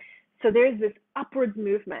 So there's this upwards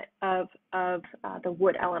movement of the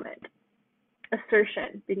wood element.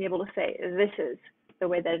 Assertion, being able to say, this is the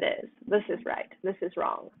way that it is. This is right. This is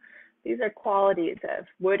wrong. These are qualities of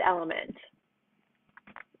wood element.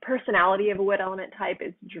 Personality of a wood element type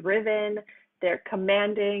is driven. They're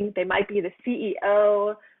commanding. They might be the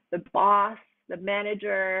CEO, the boss, the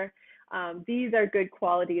manager. These are good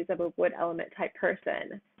qualities of a wood element type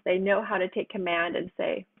person. They know how to take command and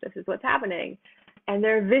say, this is what's happening. And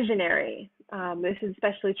they're visionary. This is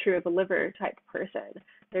especially true of a liver type person.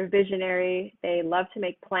 They're visionary. They love to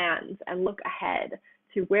make plans and look ahead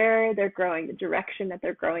to where they're growing, the direction that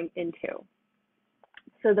they're growing into.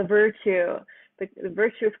 So the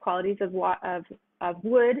virtuous qualities of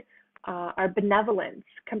wood are benevolence,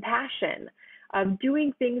 compassion,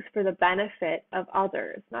 doing things for the benefit of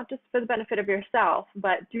others, not just for the benefit of yourself,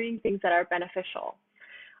 but doing things that are beneficial.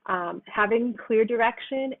 Having clear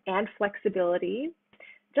direction and flexibility,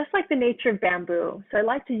 just like the nature of bamboo. So I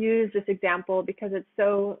like to use this example because it's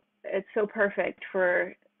so perfect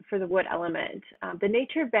for the wood element. The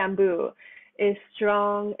nature of bamboo is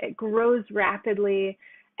strong, it grows rapidly,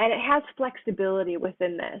 and it has flexibility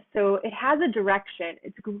within this. So it has a direction,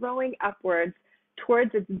 it's growing upwards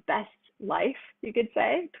towards its best life, you could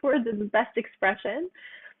say, towards its best expression.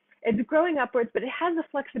 It's growing upwards, but it has the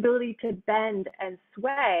flexibility to bend and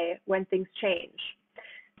sway when things change.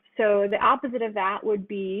 So the opposite of that would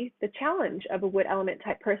be the challenge of a wood element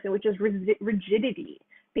type person, which is rigidity,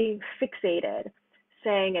 being fixated,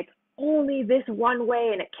 saying it's only this one way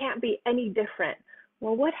and it can't be any different.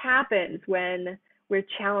 Well, what happens when we're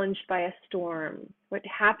challenged by a storm? What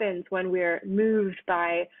happens when we're moved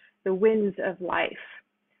by the winds of life?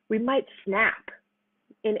 We might snap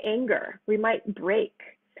in anger. We might break.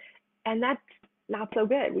 And that's not so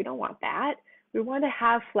good. We don't want that. We want to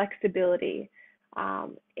have flexibility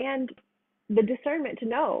and the discernment to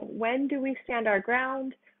know, when do we stand our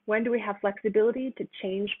ground? When do we have flexibility to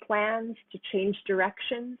change plans, to change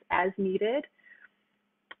directions as needed?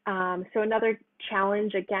 So another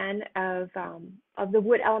challenge, again, of the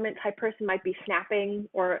wood element type person might be snapping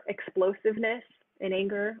or explosiveness in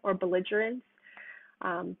anger or belligerence,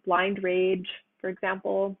 blind rage, for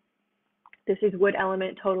example. This is wood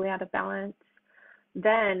element totally out of balance.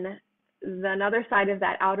 Then another side of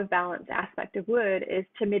that out of balance aspect of wood is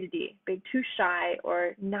timidity, being too shy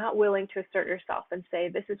or not willing to assert yourself and say,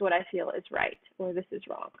 this is what I feel is right or this is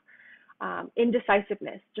wrong.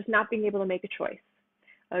 Indecisiveness, just not being able to make a choice.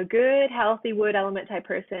 A good, healthy wood element type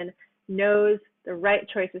person knows the right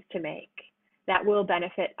choices to make that will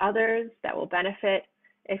benefit others, that will benefit,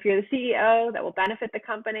 if you're the CEO, that will benefit the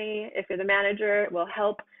company. If you're the manager, it will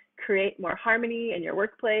help create more harmony in your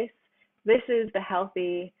workplace. This is the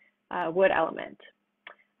healthy wood element.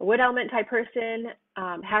 A wood element type person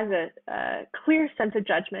has a clear sense of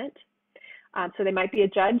judgment. So they might be a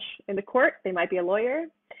judge in the court, they might be a lawyer.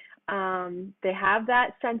 They have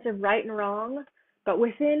that sense of right and wrong, but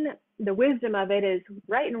within the wisdom of it is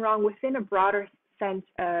right and wrong within a broader sense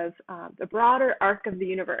of the broader arc of the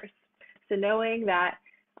universe. So knowing that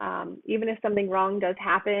even if something wrong does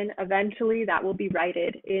happen, eventually that will be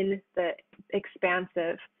righted in the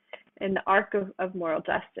expansive, in the arc of moral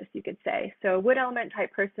justice, you could say. So a wood element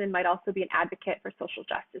type person might also be an advocate for social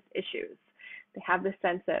justice issues. They have this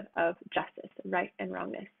sense of justice and right and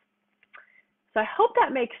wrongness. So I hope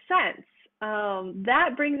that makes sense.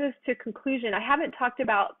 That brings us to conclusion.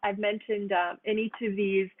 I've mentioned in each of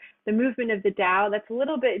these, the movement of the Tao. That's a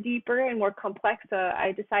little bit deeper and more complex, so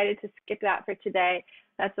I decided to skip that for today.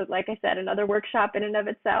 That's, like I said, another workshop in and of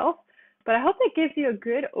itself. But I hope that gives you a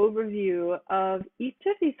good overview of each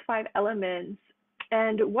of these 5 elements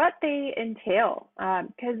and what they entail,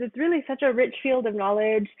 because it's really such a rich field of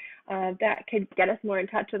knowledge that could get us more in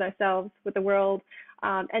touch with ourselves, with the world,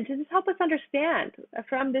 and to just help us understand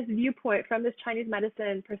from this viewpoint, from this Chinese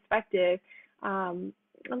medicine perspective, a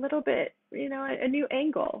little bit, a new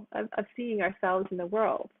angle of seeing ourselves in the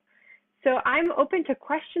world. So I'm open to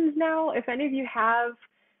questions now. If any of you have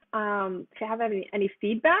any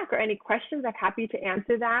feedback or any questions, I'm happy to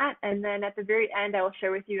answer that. And then at the very end, I will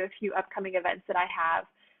share with you a few upcoming events that I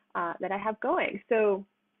have going. So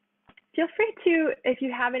feel free to, if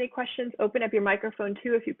you have any questions, open up your microphone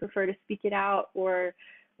too, if you prefer to speak it out, or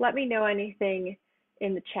let me know anything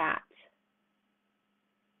in the chat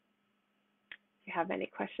if you have any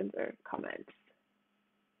questions or comments.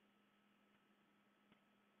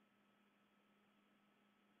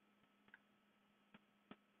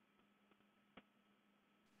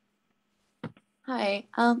 Hi,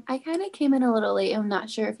 I kind of came in a little late. I'm not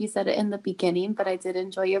sure if you said it in the beginning, but I did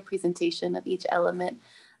enjoy your presentation of each element.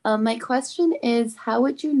 My question is, how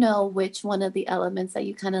would you know which one of the elements that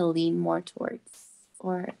you kind of lean more towards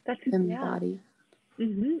or embody?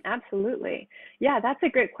 Absolutely. Yeah, that's a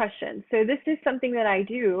great question. So this is something that I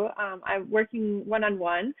do. I'm working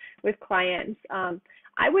one-on-one with clients.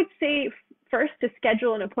 I would say first, to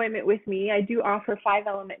schedule an appointment with me, I do offer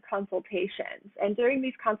 5-element consultations. And during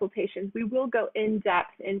these consultations, we will go in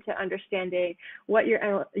depth into understanding what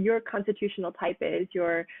your constitutional type is,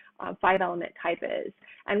 your 5-element type is,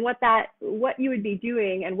 and what you would be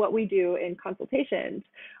doing, and what we do in consultations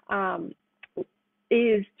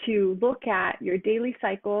is to look at your daily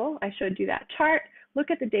cycle. I showed you that chart.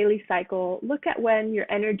 Look at the daily cycle. Look at when your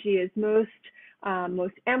energy is most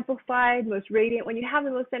amplified, most radiant, when you have the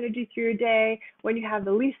most energy through your day, when you have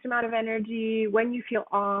the least amount of energy, when you feel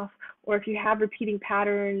off, or if you have repeating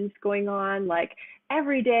patterns going on, like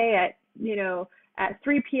every day at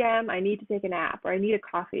 3 p.m. I need to take a nap, or I need a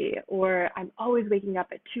coffee, or I'm always waking up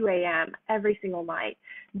at 2 a.m. every single night.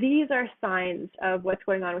 These are signs of what's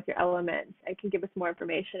going on with your elements and can give us more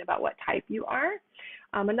information about what type you are.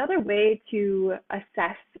 Another way to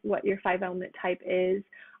assess what your 5-element type is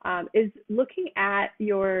looking at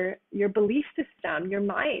your belief system, your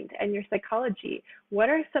mind, and your psychology. What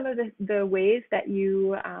are some of the ways that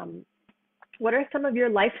you, what are some of your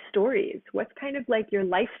life stories? What's kind of like your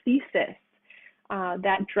life thesis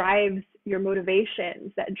that drives your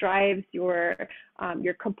motivations, that drives your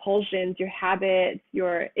compulsions, your habits,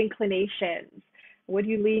 your inclinations? What do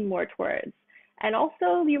you lean more towards? And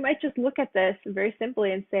also, you might just look at this very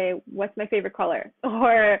simply and say, what's my favorite color?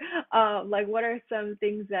 Or like, what are some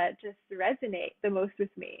things that just resonate the most with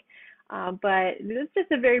me? But this is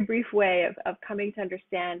just a very brief way of coming to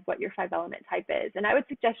understand what your 5-element type is. And I would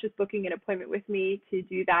suggest just booking an appointment with me to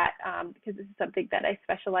do that, because this is something that I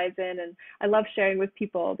specialize in, and I love sharing with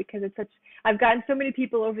people, because I've gotten so many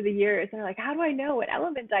people over the years, and they're like, how do I know what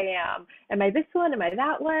element I am? Am I this one? Am I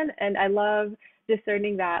that one? And I love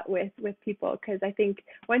discerning that with people, because I think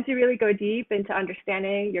once you really go deep into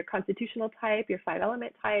understanding your constitutional type, your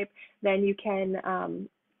 5-element type, then you can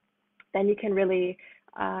really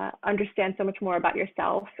understand so much more about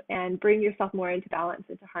yourself and bring yourself more into balance,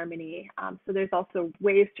 into harmony. So there's also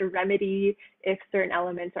ways to remedy if certain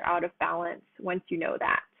elements are out of balance once you know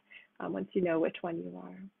that, once you know which one you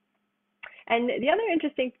are. And the other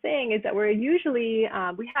interesting thing is that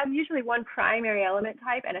we have usually one primary element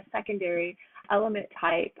type and a secondary element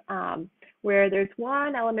type, where there's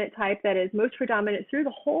one element type that is most predominant through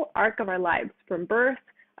the whole arc of our lives, from birth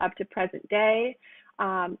up to present day.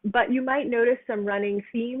 But you might notice some running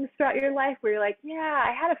themes throughout your life where you're like, yeah,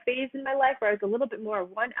 I had a phase in my life where I was a little bit more of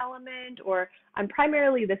one element, or I'm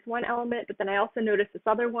primarily this one element, but then I also noticed this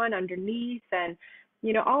other one underneath. And,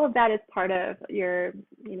 all of that is part of your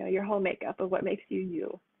whole makeup of what makes you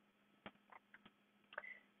you.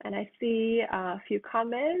 And I see a few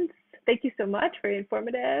comments. Thank you so much. Very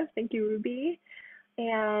informative. Thank you, Ruby.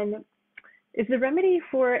 And is the remedy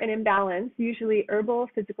for an imbalance usually herbal,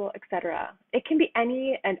 physical, etc.? It can be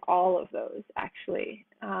any and all of those, actually.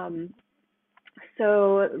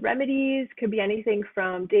 So remedies could be anything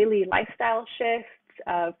from daily lifestyle shifts,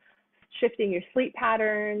 of shifting your sleep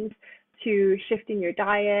patterns, to shifting your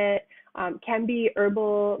diet, Can be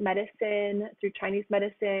herbal medicine through Chinese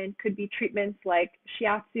medicine, could be treatments like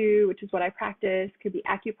shiatsu, which is what I practice, could be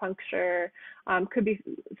acupuncture, could be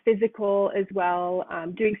physical as well.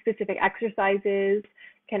 Doing specific exercises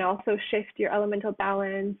can also shift your elemental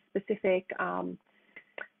balance. Specific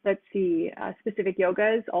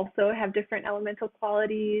yogas also have different elemental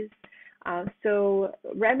qualities. So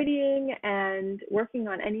remedying and working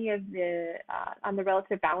on on the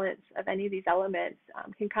relative balance of any of these elements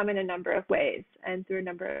can come in a number of ways and through a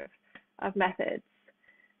number of methods.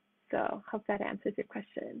 So hope that answers your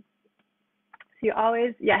question. So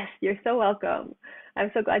yes, you're so welcome.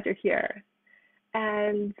 I'm so glad you're here.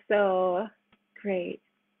 And so, great.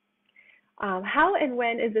 How and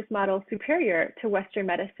when is this model superior to Western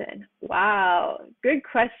medicine? Wow, good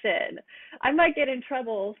question. I might get in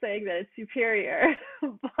trouble saying that it's superior,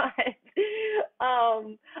 but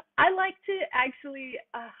I like to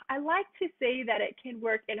say that it can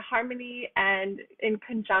work in harmony and in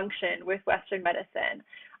conjunction with Western medicine.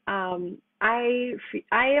 I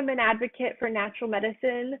am an advocate for natural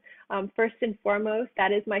medicine. First and foremost,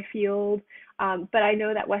 that is my field. But I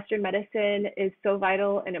know that Western medicine is so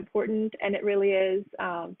vital and important, and it really is.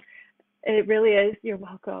 You're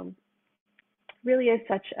welcome. Really is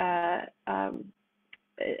such a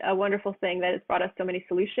wonderful thing that has brought us so many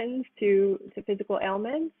solutions to physical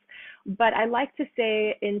ailments. But I like to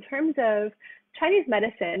say, in terms of Chinese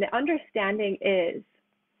medicine, the understanding is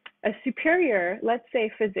a superior, let's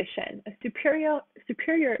say physician, a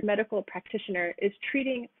superior medical practitioner is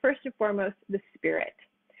treating first and foremost the spirit.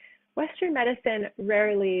 Western medicine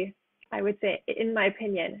rarely, I would say, in my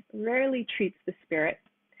opinion, rarely treats the spirit.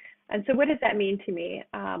 And so what does that mean to me?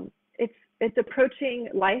 It's approaching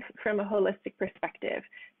life from a holistic perspective,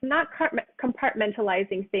 not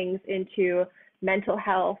compartmentalizing things into mental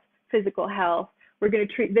health, physical health. We're going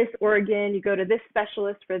to treat this organ, you go to this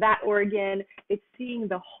specialist for that organ. It's seeing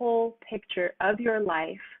the whole picture of your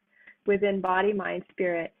life within body, mind,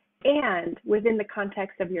 spirit, and within the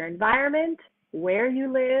context of your environment, where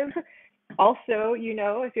you live. Also,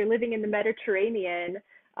 if you're living in the Mediterranean,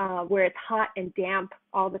 where it's hot and damp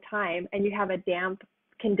all the time, and you have a damp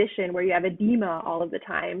condition where you have edema all of the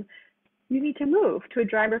time, you need to move to a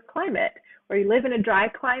drier climate. Or you live in a dry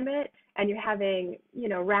climate and you're having,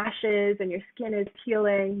 rashes and your skin is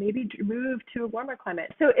peeling, maybe move to a warmer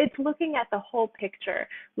climate. So it's looking at the whole picture,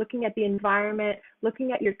 looking at the environment,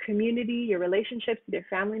 looking at your community, your relationships with your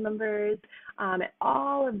family members,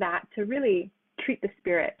 all of that to really treat the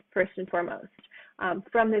spirit first and foremost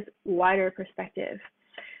from this wider perspective.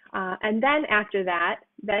 And then after that,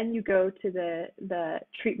 then you go to the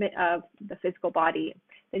treatment of the physical body.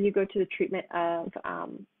 Then you go to the treatment of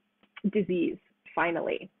disease,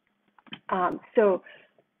 finally. So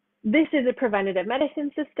this is a preventative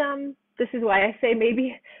medicine system. This is why I say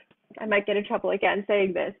maybe I might get in trouble again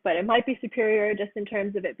saying this, but it might be superior just in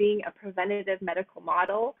terms of it being a preventative medical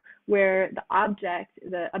model where the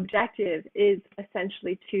objective is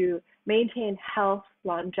essentially to maintain health,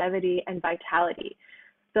 longevity, and vitality.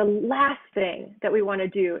 The last thing that we want to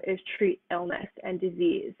do is treat illness and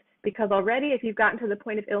disease, because already if you've gotten to the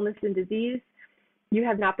point of illness and disease, you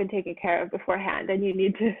have not been taken care of beforehand, and you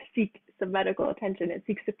need to seek some medical attention and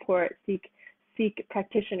seek support, seek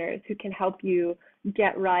practitioners who can help you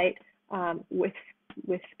get right with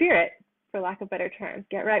spirit, for lack of better terms,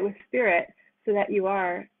 get right with spirit so that you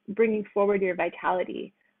are bringing forward your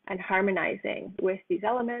vitality and harmonizing with these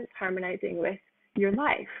elements, harmonizing with your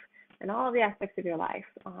life and all of the aspects of your life,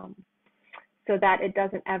 so that it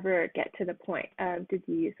doesn't ever get to the point of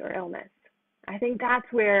disease or illness. I think that's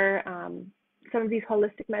where some of these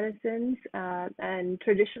holistic medicines and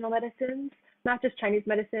traditional medicines, not just Chinese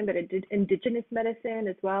medicine, but indigenous medicine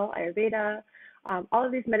as well, Ayurveda, all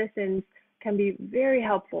of these medicines can be very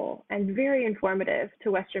helpful and very informative to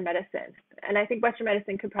Western medicine. And I think Western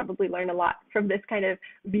medicine could probably learn a lot from this kind of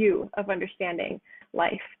view of understanding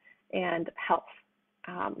life and health.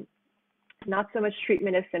 Not so much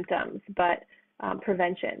treatment of symptoms, but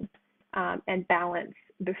prevention and balance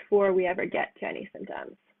before we ever get to any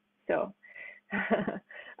symptoms. So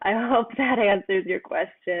I hope that answers your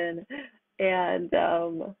question. And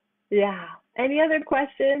yeah, any other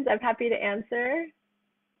questions? I'm happy to answer.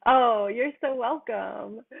 Oh, you're so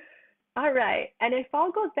welcome. All right, and if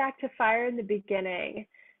all goes back to fire in the beginning,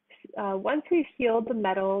 once we've healed the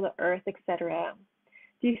metal, the earth, etc.,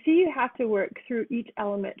 do you see you have to work through each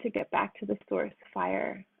element to get back to the source,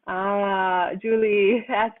 fire? Julie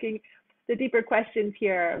asking the deeper questions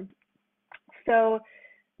here. So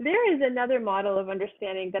there is another model of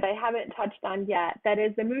understanding that I haven't touched on yet, that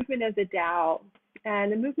is the movement of the Tao.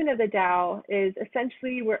 And the movement of the Tao is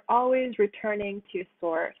essentially we're always returning to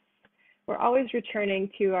source. we're always returning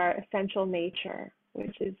to our essential nature,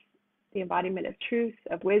 which is the embodiment of truth,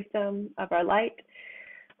 of wisdom, of our light.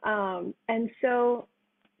 And so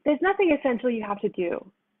there's nothing essential you have to do.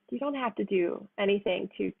 You don't have to do anything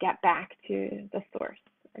to get back to the source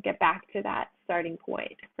or get back to that starting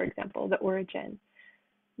point, for example, the origin,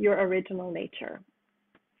 your original nature.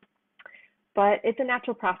 But it's a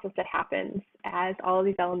natural process that happens as all of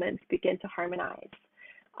these elements begin to harmonize.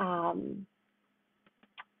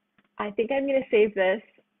 I think I'm going to save this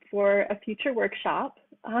for a future workshop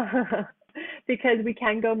because we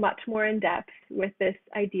can go much more in depth with this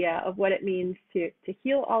idea of what it means to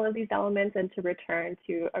heal all of these elements and to return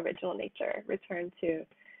to original nature, return to,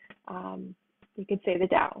 you could say, the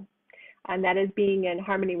Tao. And that is being in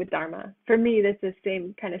harmony with Dharma. For me, this is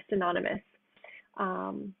same kind of synonymous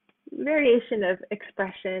variation of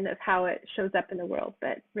expression of how it shows up in the world,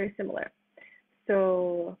 but very similar.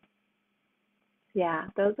 So yeah,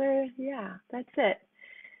 that's it.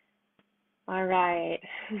 All right.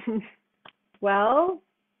 Well,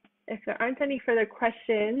 if there aren't any further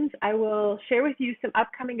questions, I will share with you some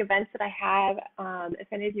upcoming events that I have,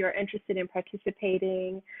 if any of you are interested in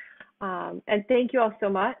participating. And thank you all so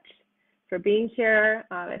much for being here.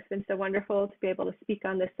 It's been so wonderful to be able to speak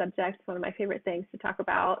on this subject. It's one of my favorite things to talk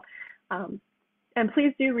about. And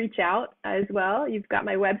please do reach out as well. You've got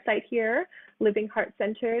my website here,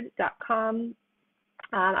 livingheartcentered.com.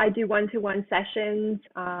 I do one-to-one sessions,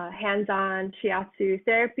 hands-on shiatsu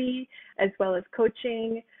therapy, as well as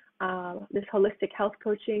coaching, this holistic health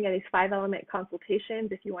coaching and these 5-element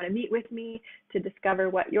consultations if you want to meet with me to discover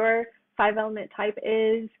what your 5-element type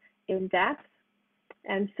is in depth.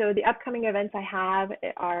 And so the upcoming events I have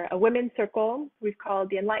are a women's circle. We've called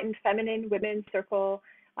the Enlightened Feminine Women's Circle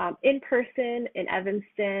in person in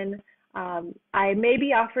Evanston. I may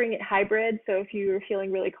be offering it hybrid, so if you're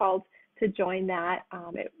feeling really called to join that,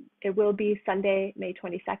 it will be Sunday, May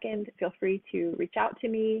 22nd. Feel free to reach out to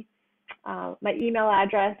me. My email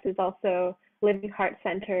address is also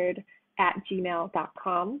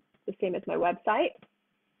livingheartcentered@gmail.com, the same as my website.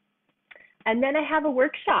 And then I have a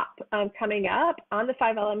workshop coming up on the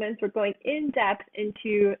 5 elements. We're going in depth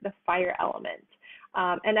into the fire element.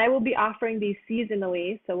 And I will be offering these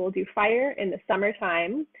seasonally. So we'll do fire in the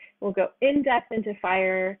summertime. We'll go in depth into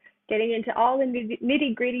fire, getting into all the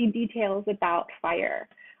nitty-gritty details about fire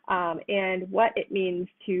and what it means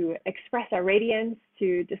to express our radiance,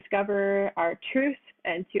 to discover our truth,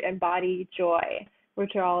 and to embody joy,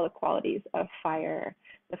 which are all the qualities of fire,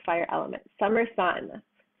 the fire element. Summer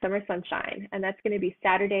sunshine, and that's going to be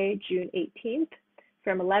Saturday, June 18th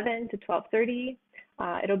from 11 to 12:30.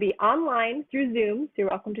 It'll be online through Zoom, so you're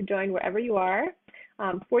welcome to join wherever you are.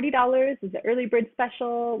 $40 is the early bird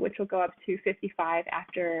special, which will go up to $55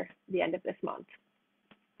 after the end of this month.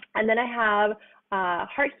 And then I have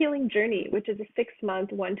Heart Healing Journey, which is a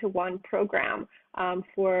 6-month one-to-one program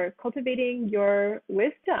for cultivating your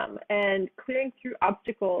wisdom and clearing through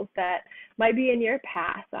obstacles that might be in your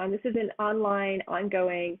path. This is an online,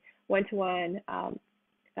 ongoing, one-to-one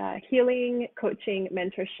healing, coaching,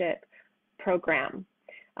 mentorship program.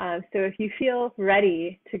 So if you feel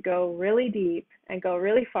ready to go really deep and go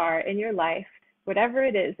really far in your life, whatever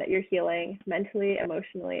it is that you're healing mentally,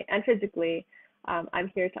 emotionally, and physically, I'm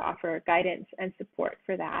here to offer guidance and support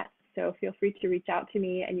for that. So feel free to reach out to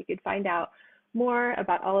me, and you can find out more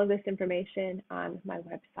about all of this information on my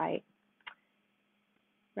website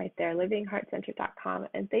right there, livingheartcentered.com.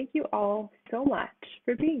 And thank you all so much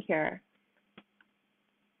for being here.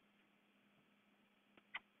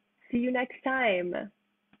 See you next time.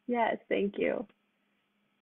 Yes, thank you.